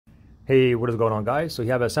Hey, what is going on, guys? So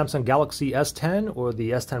you have a Samsung Galaxy S10 or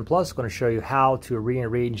the S10 Plus. I'm going to show you how to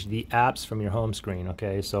rearrange the apps from your home screen.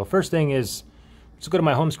 Okay, so first thing is, let's go to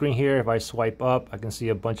my home screen here. If I swipe up, I can see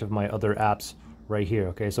a bunch of my other apps right here.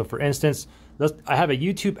 Okay, so for instance, I have a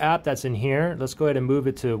YouTube app that's in here. Let's go ahead and move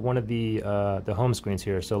it to one of the home screens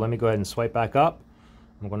here. So let me go ahead and swipe back up.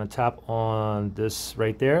 I'm going to tap on this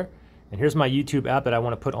right there. And here's my YouTube app that I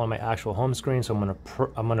want to put on my actual home screen. So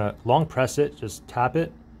I'm gonna long press it, just tap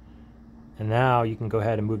it. And now you can go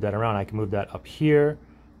ahead and move that around. I can move that up here.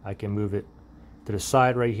 I can move it to the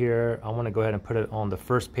side right here. I want to go ahead and put it on the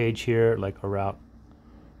first page here, like around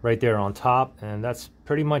right there on top. And that's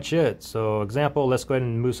pretty much it. So example, let's go ahead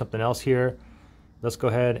and move something else here. Let's go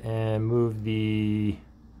ahead and move let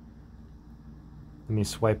me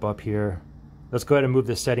swipe up here. Let's go ahead and move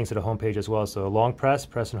the settings to the home page as well. So long press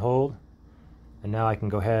and hold. And now I can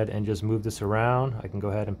go ahead and just move this around. I can go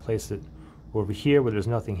ahead and place it over here where there's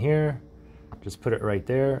nothing here. Just put it right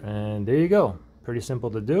there, and there you go. Pretty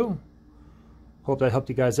simple to do. Hope that helped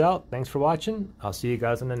you guys out. Thanks for watching. I'll see you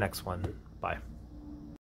guys in the next one. Bye.